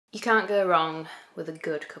You can't go wrong with a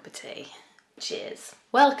good cup of tea. Cheers.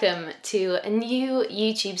 Welcome to a new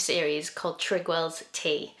YouTube series called Trigwell's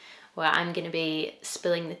Tea, where I'm going to be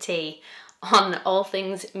spilling the tea on all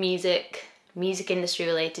things music industry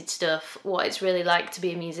related stuff, what it's really like to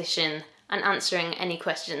be a musician, and answering any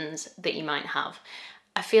questions that you might have.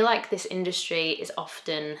 I feel like this industry is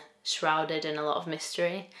often shrouded in a lot of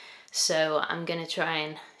mystery, so I'm going to try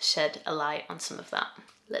and shed a light on some of that.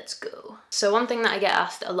 Let's go. So one thing that I get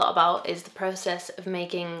asked a lot about is the process of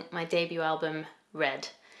making my debut album, Red.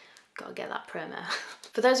 Gotta get that promo.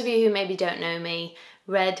 For those of you who maybe don't know me,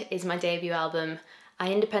 Red is my debut album.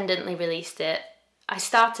 I independently released it. I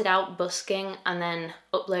started out busking and then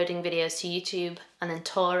uploading videos to YouTube and then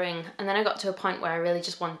touring, and then I got to a point where I really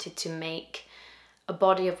just wanted to make a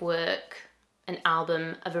body of work, an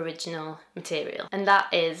album of original material, and that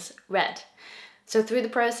is Red. So through the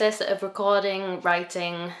process of recording,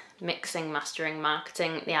 writing, mixing, mastering,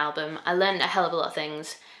 marketing the album, I learned a hell of a lot of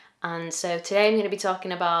things. And so today I'm going to be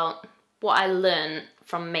talking about what I learned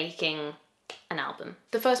from making an album.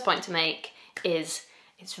 The first point to make is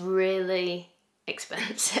it's really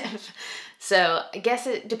expensive. So I guess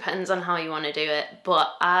it depends on how you want to do it,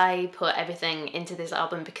 but I put everything into this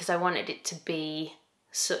album because I wanted it to be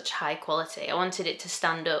such high quality. I wanted it to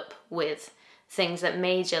stand up with things that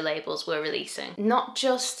major labels were releasing. Not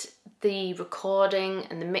just the recording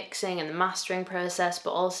and the mixing and the mastering process,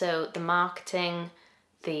 but also the marketing,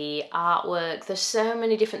 the artwork. There's so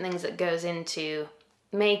many different things that goes into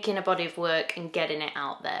making a body of work and getting it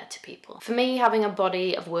out there to people. For me, having a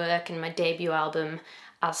body of work and my debut album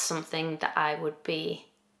as something that I would be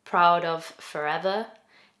proud of forever,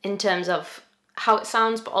 in terms of how it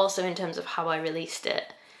sounds, but also in terms of how I released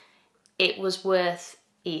it, it was worth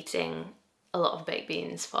eating a lot of baked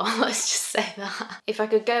beans for, let's just say that. If I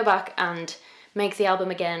could go back and make the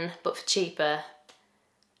album again, but for cheaper,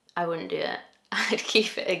 I wouldn't do it. I'd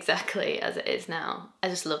keep it exactly as it is now. I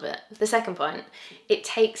just love it. The second point, it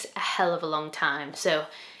takes a hell of a long time. So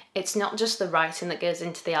it's not just the writing that goes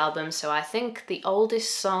into the album. So I think the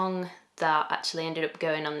oldest song that actually ended up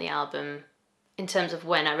going on the album in terms of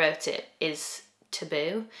when I wrote it is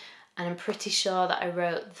Taboo. And I'm pretty sure that I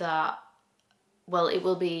wrote that, well, it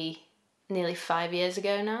will be nearly 5 years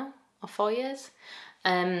ago now, or 4 years.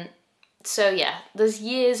 So yeah, there's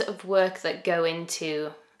years of work that go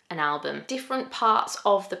into an album. Different parts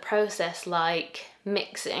of the process, like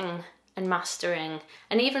mixing and mastering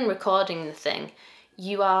and even recording the thing,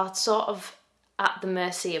 you are sort of at the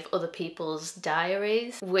mercy of other people's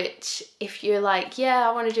diaries, which if you're like, yeah,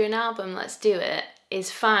 I want to do an album, let's do it, is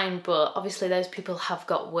fine, but obviously those people have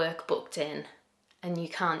got work booked in and you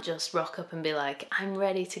can't just rock up and be like, I'm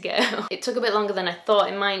ready to go. It took a bit longer than I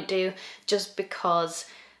thought it might do, just because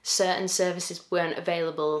certain services weren't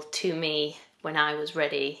available to me when I was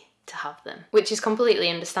ready to have them, which is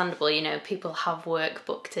completely understandable. You know, people have work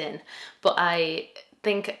booked in, but I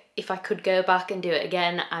think if I could go back and do it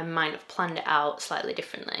again, I might have planned it out slightly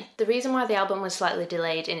differently. The reason why the album was slightly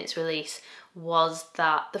delayed in its release was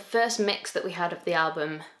that the first mix that we had of the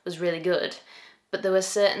album was really good, but there were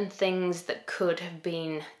certain things that could have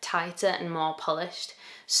been tighter and more polished.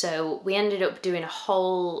 So we ended up doing a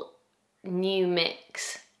whole new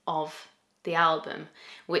mix of the album,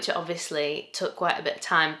 which obviously took quite a bit of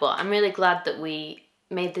time, but I'm really glad that we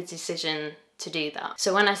made the decision to do that.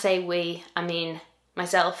 So when I say we, I mean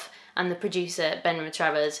myself and the producer, Ben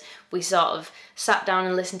Travers. We sort of sat down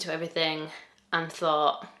and listened to everything and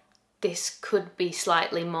thought, this could be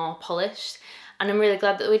slightly more polished. And I'm really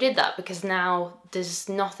glad that we did that, because now there's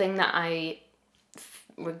nothing that I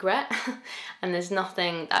regret and there's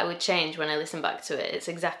nothing that I would change when I listen back to it. It's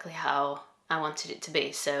exactly how I wanted it to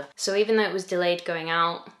be. So even though it was delayed going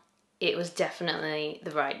out, it was definitely the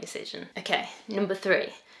right decision. Okay, number 3.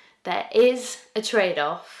 There is a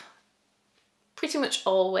trade-off pretty much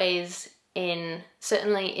always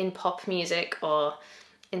certainly in pop music or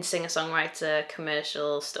in singer-songwriter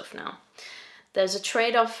commercial stuff now. There's a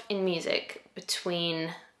trade-off in music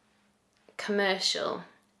between commercial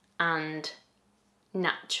and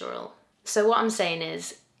natural. So what I'm saying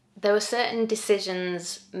is, there were certain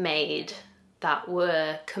decisions made that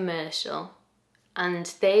were commercial, and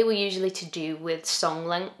they were usually to do with song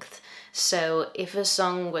length. So if a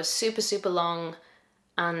song was super long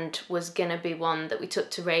and was gonna be one that we took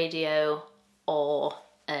to radio, or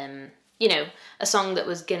you know, a song that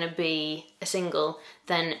was gonna be a single,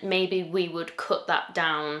 then maybe we would cut that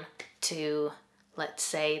down to, let's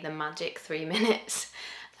say, the magic 3 minutes,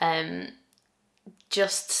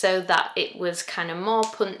 just so that it was kind of more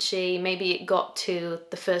punchy. Maybe it got to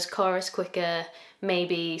the first chorus quicker,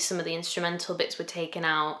 maybe some of the instrumental bits were taken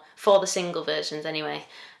out, for the single versions anyway,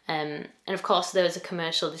 And of course those are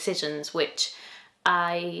commercial decisions, which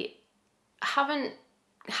I haven't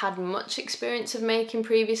had much experience of making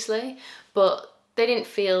previously, but they didn't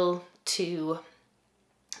feel too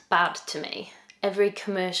bad to me. Every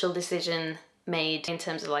commercial decision made in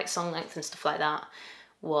terms of like song length and stuff like that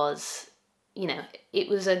was, you know, it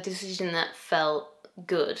was a decision that felt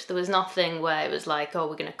good. There was nothing where it was like, oh,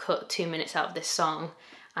 we're going to cut 2 minutes out of this song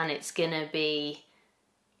and it's going to be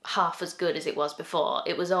half as good as it was before.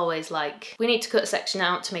 It was always like, we need to cut a section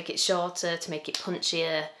out to make it shorter, to make it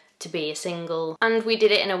punchier, to be a single. And we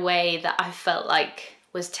did it in a way that I felt like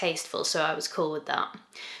was tasteful, so I was cool with that.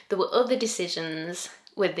 There were other decisions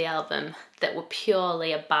with the album that were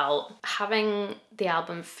purely about having the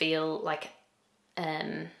album feel like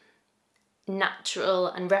natural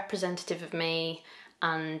and representative of me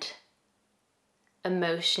and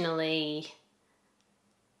emotionally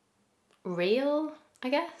real, I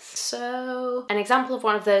guess. So an example of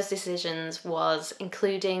one of those decisions was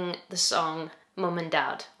including the song Mum and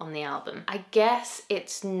Dad on the album. I guess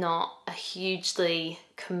it's not a hugely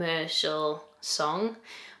commercial song,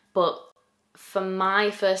 but for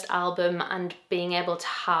my first album and being able to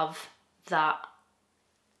have that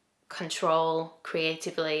control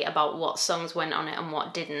creatively about what songs went on it and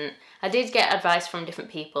what didn't, I did get advice from different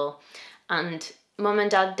people, and Mum and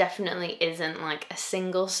Dad definitely isn't like a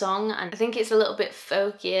single song, and I think it's a little bit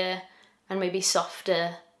folkier and maybe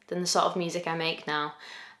softer than the sort of music I make now.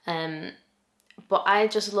 But I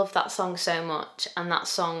just love that song so much, and that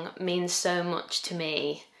song means so much to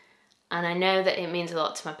me, and I know that it means a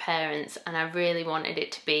lot to my parents, and I really wanted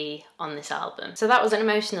it to be on this album. So that was an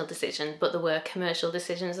emotional decision, but there were commercial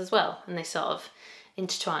decisions as well, and they sort of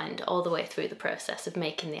intertwined all the way through the process of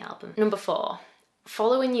making the album. Number 4,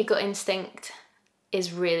 following your gut instinct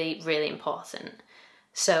is really, really important.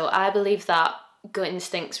 So I believe that gut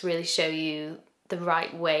instincts really show you the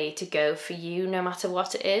right way to go for you, no matter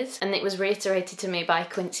what it is. And it was reiterated to me by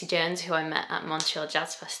Quincy Jones, who I met at Montreal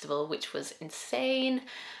Jazz Festival, which was insane,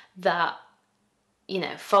 that, you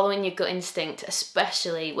know, following your gut instinct,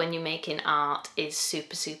 especially when you're making art, is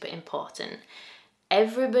super, super important.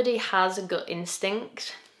 Everybody has a gut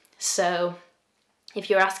instinct, so if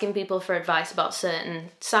you're asking people for advice about certain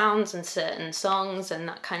sounds and certain songs and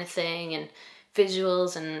that kind of thing, and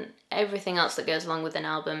visuals and everything else that goes along with an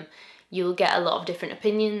album, you'll get a lot of different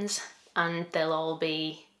opinions, and they'll all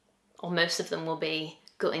be, or most of them will be,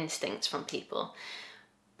 gut instincts from people.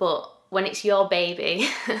 But when it's your baby,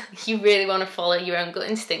 you really want to follow your own gut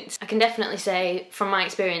instincts. I can definitely say from my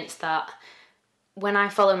experience that when I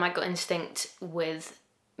follow my gut instinct with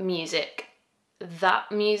music,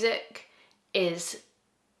 that music is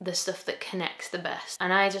the stuff that connects the best.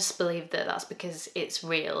 And I just believe that that's because it's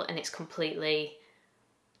real and it's completely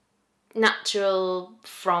natural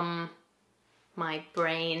from my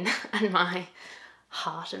brain and my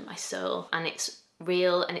heart and my soul, and it's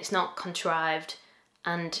real and it's not contrived,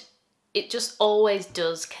 and it just always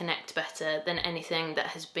does connect better than anything that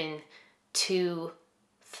has been too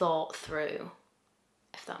thought through,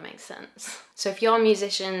 if that makes sense. So if you're a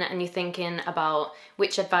musician and you're thinking about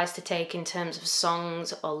which advice to take in terms of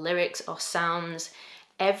songs or lyrics or sounds,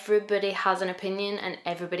 everybody has an opinion and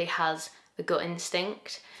everybody has a gut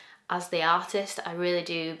instinct. As the artist, I really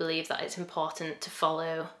do believe that it's important to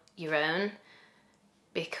follow your own,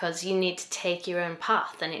 because you need to take your own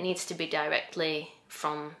path and it needs to be directly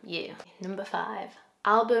from you. Number 5,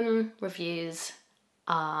 album reviews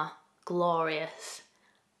are glorious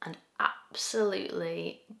and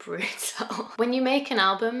absolutely brutal. When you make an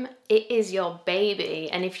album, it is your baby,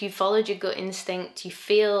 and if you followed your gut instinct, you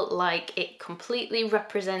feel like it completely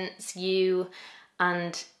represents you,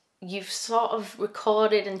 and you've sort of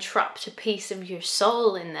recorded and trapped a piece of your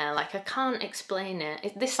soul in there. Like, I can't explain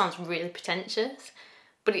it. This sounds really pretentious,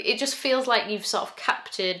 but it just feels like you've sort of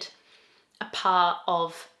captured a part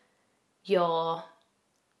of your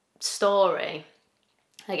story,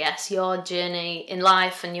 I guess, your journey in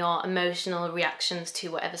life and your emotional reactions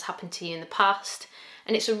to whatever's happened to you in the past.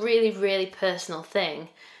 And it's a really, really personal thing.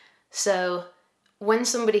 So when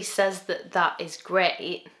somebody says that that is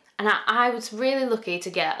great, and I was really lucky to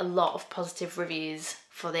get a lot of positive reviews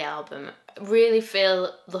for the album. I really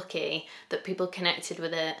feel lucky that people connected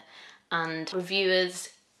with it, and reviewers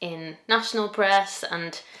in national press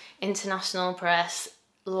and international press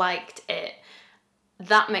liked it.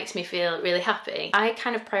 That makes me feel really happy. I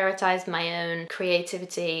kind of prioritised my own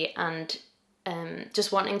creativity and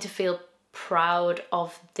just wanting to feel proud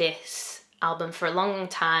of this album for a long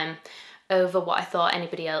time over what I thought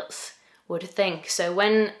anybody else would think. So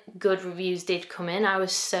when good reviews did come in, I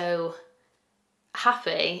was so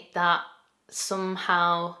happy that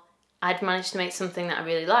somehow I'd managed to make something that I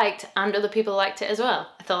really liked and other people liked it as well.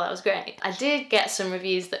 I thought that was great. I did get some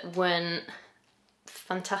reviews that weren't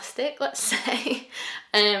fantastic, let's say.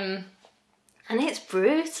 And it's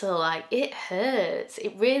brutal, like it hurts,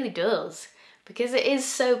 it really does, because it is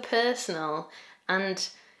so personal. And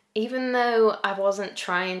even though I wasn't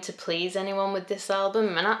trying to please anyone with this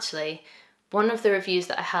album, and actually one of the reviews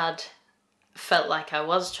that I had felt like I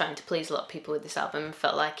was trying to please a lot of people with this album,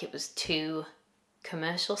 felt like it was too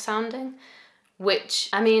commercial sounding, which,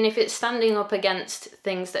 I mean, if it's standing up against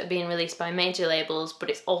things that are being released by major labels, but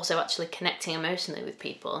it's also actually connecting emotionally with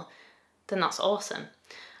people, then that's awesome.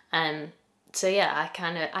 So yeah,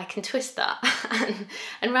 I can twist that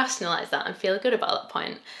and rationalise that and feel good about that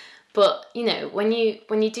point. But, you know, when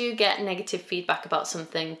you do get negative feedback about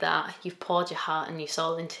something that you've poured your heart and your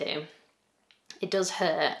soul into, it does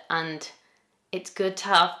hurt, and it's good to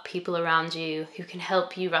have people around you who can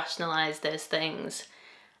help you rationalise those things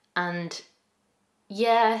and,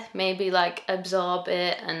 yeah, maybe like absorb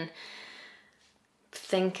it and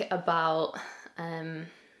think about,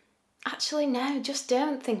 actually no, just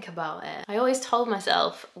don't think about it. I always told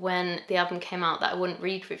myself when the album came out that I wouldn't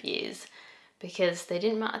read reviews because they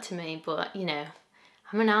didn't matter to me, but you know,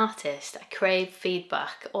 I'm an artist, I crave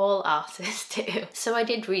feedback, all artists do. So I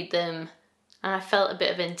did read them and I felt a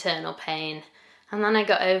bit of internal pain, and then I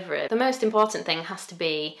got over it. The most important thing has to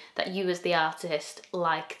be that you as the artist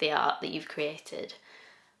like the art that you've created.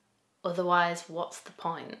 Otherwise, what's the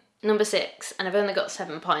point? Number 6, and I've only got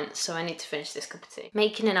 7 points, so I need to finish this cup of tea.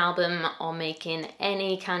 Making an album or making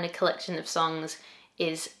any kind of collection of songs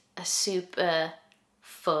is a super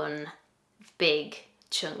fun, big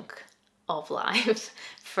chunk of life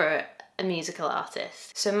for a musical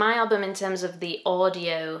artist. So my album, in terms of the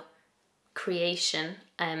audio creation,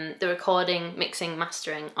 the recording, mixing,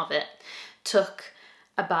 mastering of it, took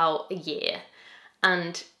about a year,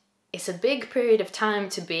 and it's a big period of time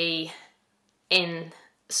to be in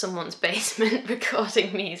someone's basement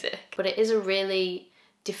recording music, but it is a really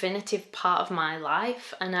definitive part of my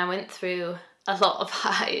life, and I went through a lot of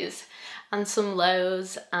highs and some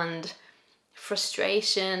lows and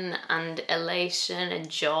frustration and elation and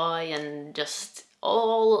joy and just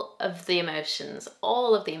all of the emotions,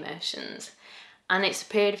 and it's a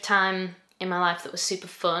period of time in my life that was super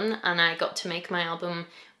fun, and I got to make my album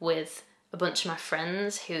with a bunch of my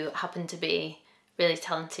friends who happened to be really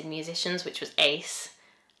talented musicians, which was ace,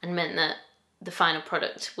 and meant that the final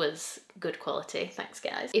product was good quality. Thanks,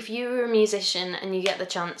 guys. If you're a musician and you get the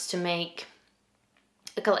chance to make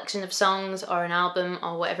a collection of songs or an album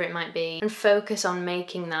or whatever it might be, and focus on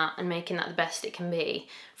making that and making that the best it can be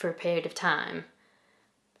for a period of time,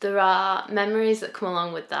 there are memories that come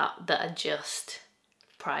along with that that are just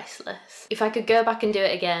priceless. If I could go back and do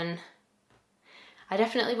it again, I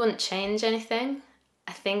definitely wouldn't change anything.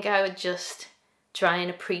 I think I would just try and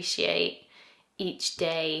appreciate each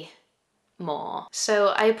day more. So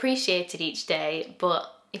I appreciated each day,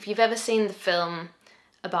 but if you've ever seen the film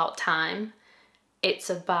About Time, it's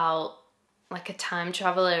about like a time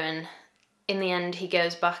traveller, and in the end he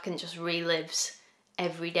goes back and just relives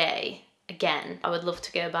every day again. I would love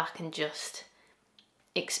to go back and just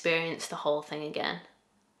experience the whole thing again.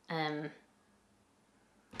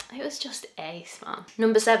 It was just ace, man.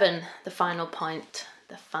 Number 7, the final point.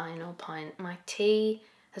 The final point. My tea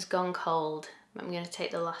has gone cold. I'm going to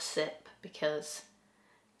take the last sip because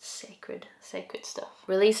it's sacred stuff.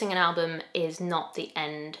 Releasing an album is not the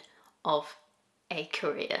end of a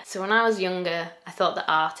career. So when I was younger, I thought that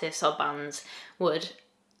artists or bands would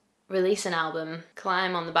release an album,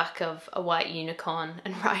 climb on the back of a white unicorn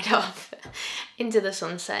and ride off into the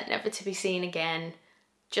sunset, never to be seen again,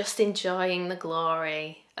 just enjoying the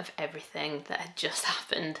glory of everything that had just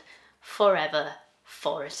happened forever,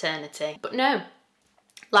 for eternity. But no,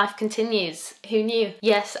 life continues. Who knew?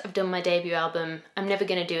 Yes, I've done my debut album. I'm never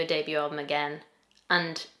going to do a debut album again.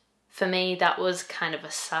 And for me, that was kind of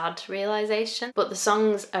a sad realisation. But the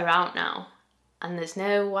songs are out now, and there's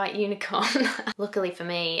no white unicorn. Luckily for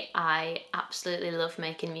me, I absolutely love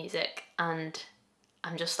making music, and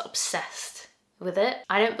I'm just obsessed with it.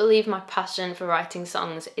 I don't believe my passion for writing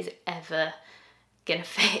songs is ever gonna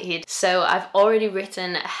fade. So I've already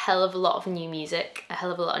written a hell of a lot of new music, a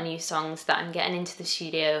hell of a lot of new songs that I'm getting into the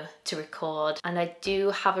studio to record, and I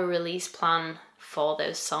do have a release plan for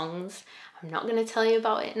those songs. I'm not gonna tell you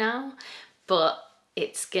about it now, but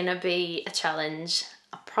it's gonna be a challenge.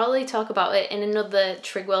 I'll probably talk about it in another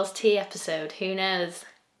Trigwell's Tea episode, who knows.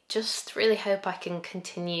 Just really hope I can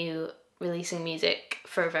continue releasing music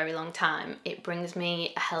for a very long time. It brings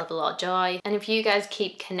me a hell of a lot of joy, and if you guys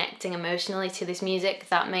keep connecting emotionally to this music,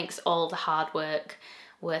 that makes all the hard work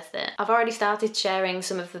worth it. I've already started sharing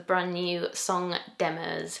some of the brand new song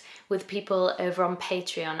demos with people over on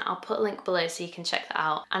Patreon. I'll put a link below so you can check that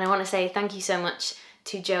out. And I want to say thank you so much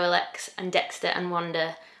to Joelex and Dexter and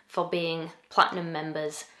Wanda for being platinum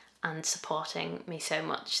members and supporting me so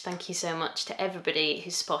much. Thank you so much to everybody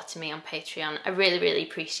who's supported me on Patreon. I really, really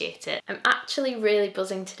appreciate it. I'm actually really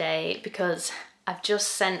buzzing today because I've just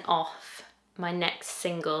sent off my next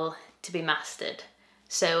single to be mastered.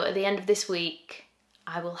 So at the end of this week,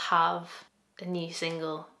 I will have a new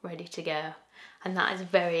single ready to go. And that is a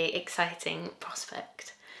very exciting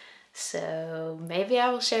prospect. So maybe I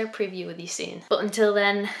will share a preview with you soon. But until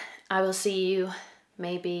then, I will see you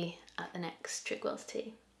maybe at the next Trigwell's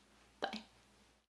Tea.